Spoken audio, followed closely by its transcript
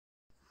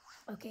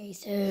Okay,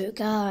 so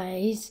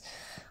guys,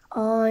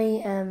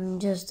 I am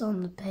just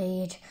on the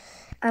page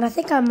and I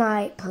think I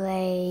might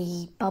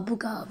play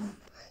Bubblegum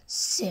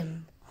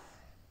Sim.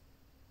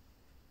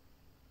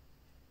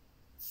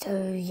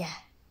 So yeah,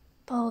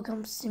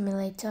 Bubblegum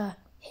Simulator,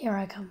 here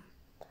I come.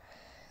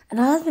 And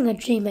I was having a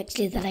dream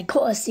actually that I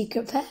got a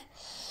secret pet.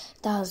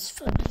 That was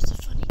fun, it was a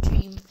funny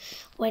dream.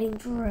 Waiting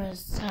for a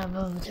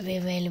server to be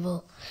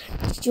available.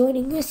 Just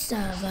joining this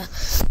server.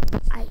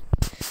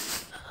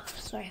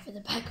 Sorry for the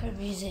background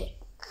music.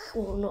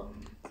 Well, not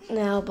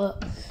now,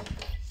 but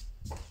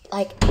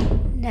like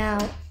now,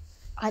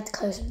 I had to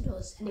close some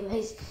doors.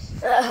 Anyways,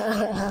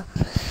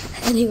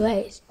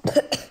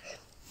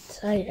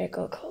 sorry, I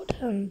got cold.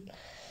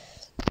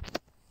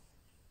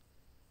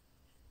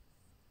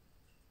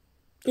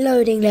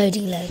 Loading.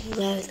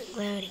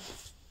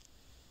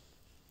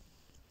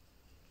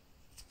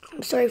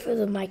 I'm sorry for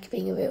the mic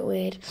being a bit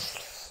weird.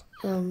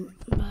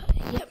 But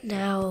yep,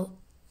 now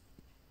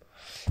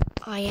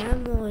I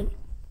am on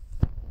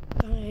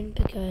phone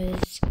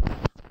because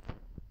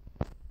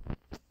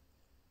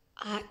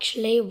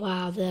actually,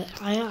 wow,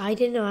 I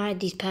didn't know I had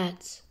these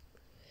pets.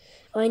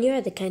 Well, I knew I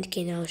had the candy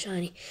cane now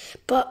shiny,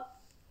 but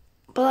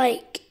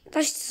like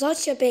that's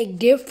such a big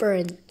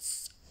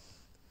difference.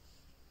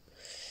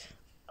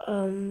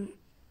 In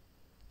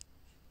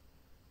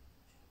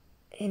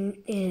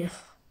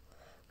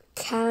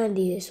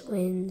Candice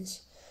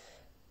wins.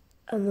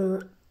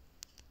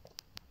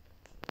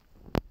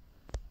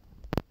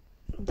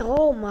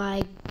 Oh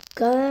my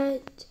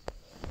god.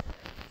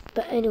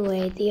 But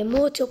anyway, the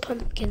immortal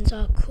pumpkins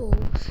are cool.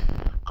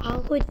 I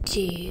would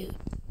do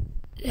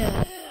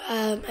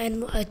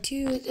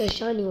do the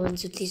shiny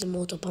ones with these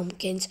immortal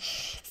pumpkins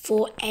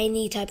for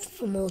any type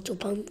of immortal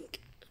pumpkin.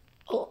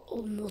 Oh,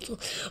 immortal,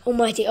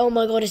 almighty! Oh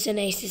my god, it's an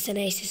ace!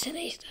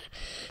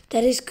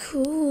 That is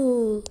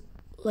cool.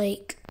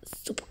 Like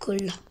super cool.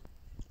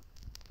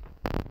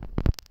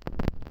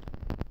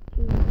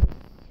 Who's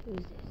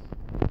this?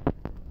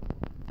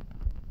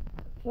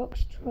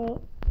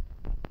 Foxtrot.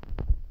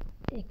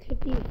 It could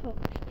be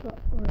Foxtrot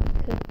or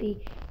it could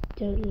be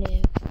Don't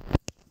Live.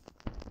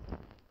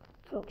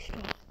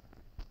 Foxtrot.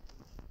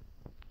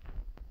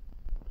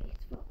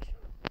 It's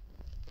Foxtrot.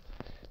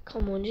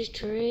 Come on, just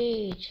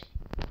trade.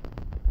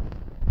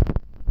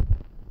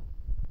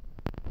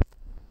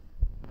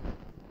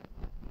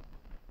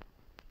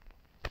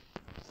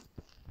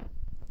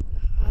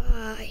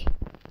 Hi.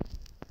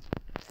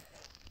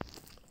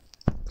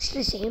 It's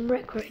the same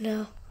wreck right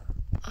now.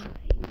 I'm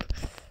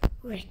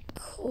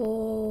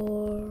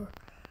record.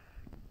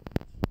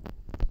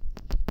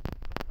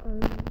 On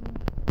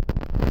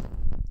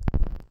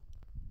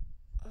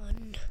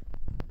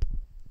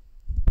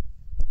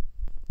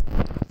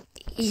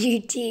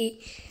UT.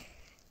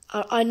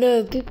 I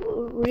know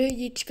people, real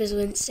YouTubers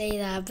wouldn't say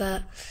that,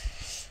 but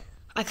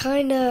I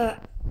kind of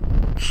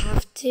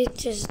have to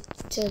just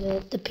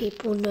to the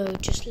people know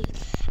just,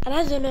 and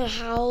I don't know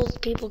how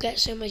people get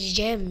so much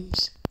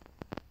gems.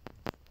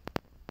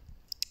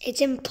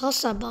 It's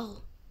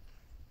impossible.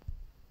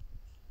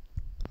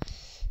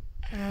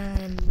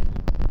 And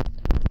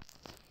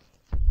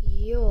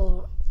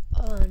you're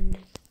on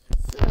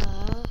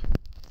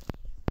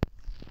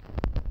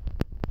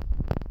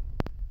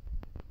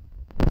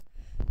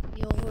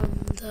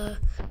the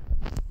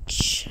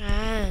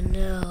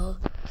channel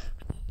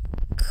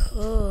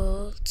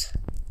called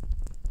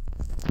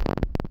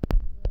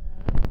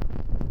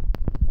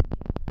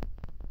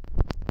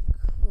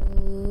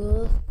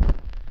Cool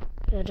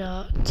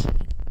Dot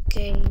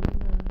Gamer,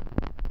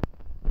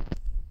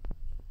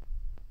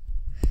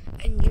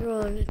 and you're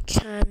on a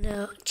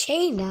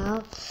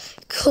channel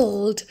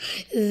called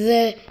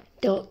the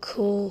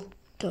Cool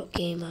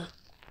Gamer.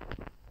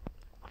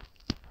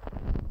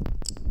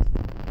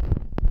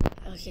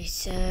 Okay,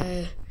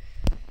 so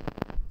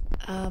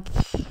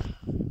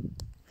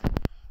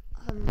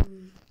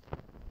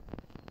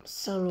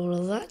sell all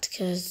of that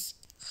because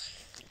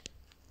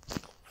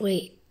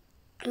wait,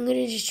 I'm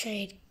gonna just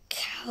trade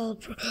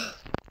Calbro.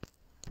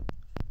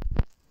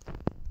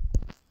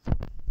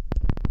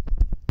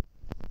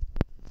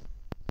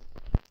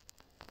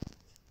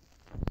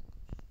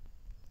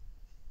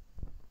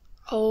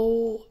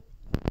 Oh.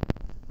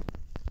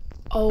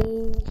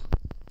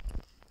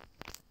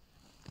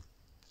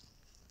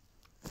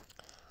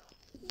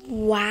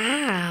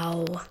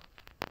 Wow.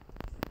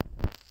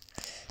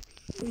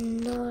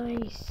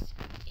 Nice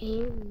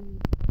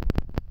aim.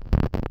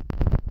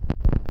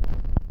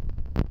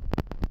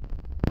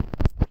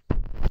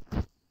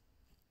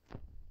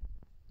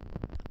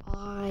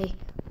 I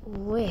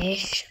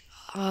wish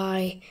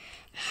I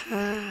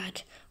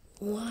had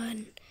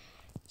one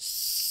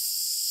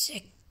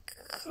secret.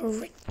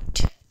 Would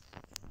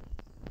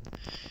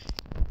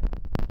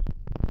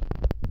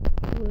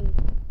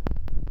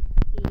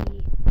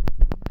be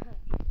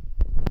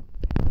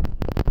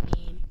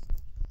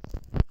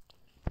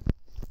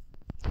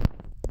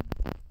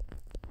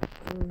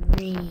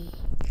green.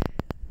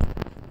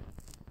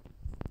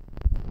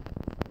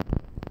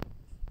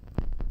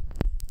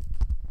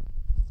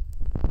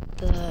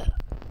 The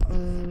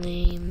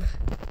name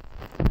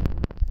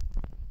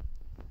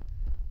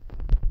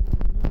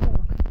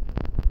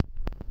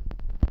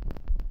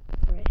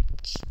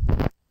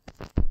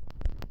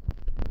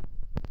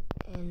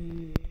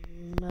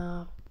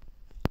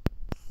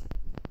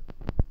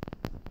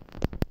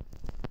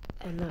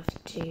enough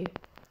to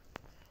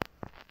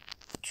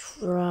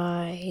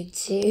try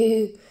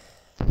to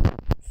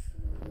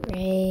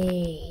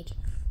trade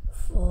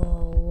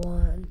for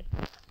one.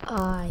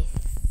 I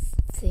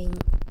think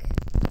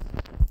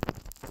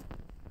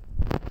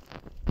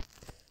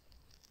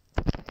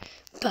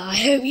but I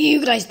hope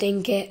you guys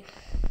think it.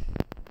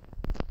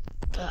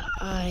 But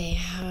I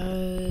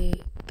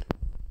hope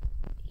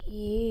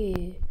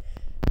you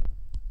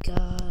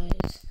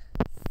guys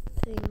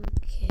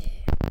think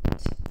it.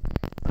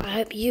 I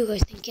hope you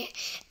guys think it.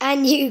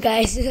 And you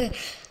guys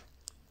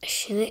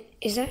shouldn't,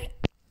 is that,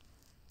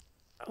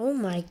 oh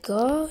my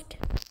god,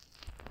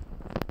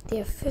 the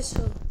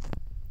official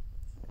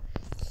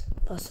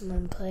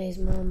Bossman Plays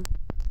Mum.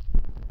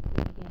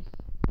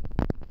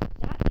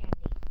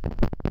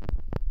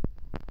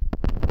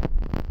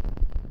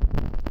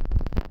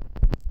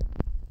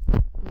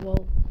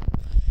 Whoa,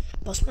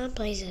 Bossman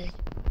Plays is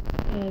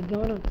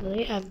going on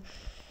play.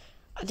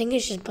 I think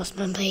it's just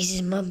Bossman Plays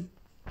his mum.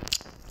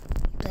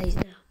 Plays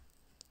now.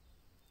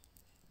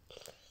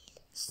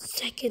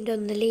 Second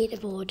on the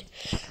leaderboard.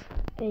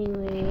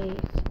 Anyways,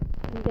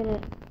 I'm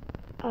gonna.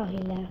 Oh, he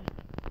left.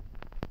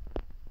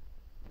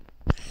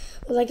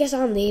 Well, I guess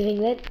I'm leaving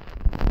then.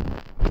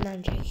 No,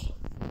 I'm joking.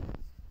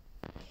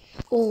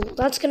 Well,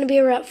 that's gonna be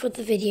a wrap for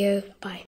the video. Bye.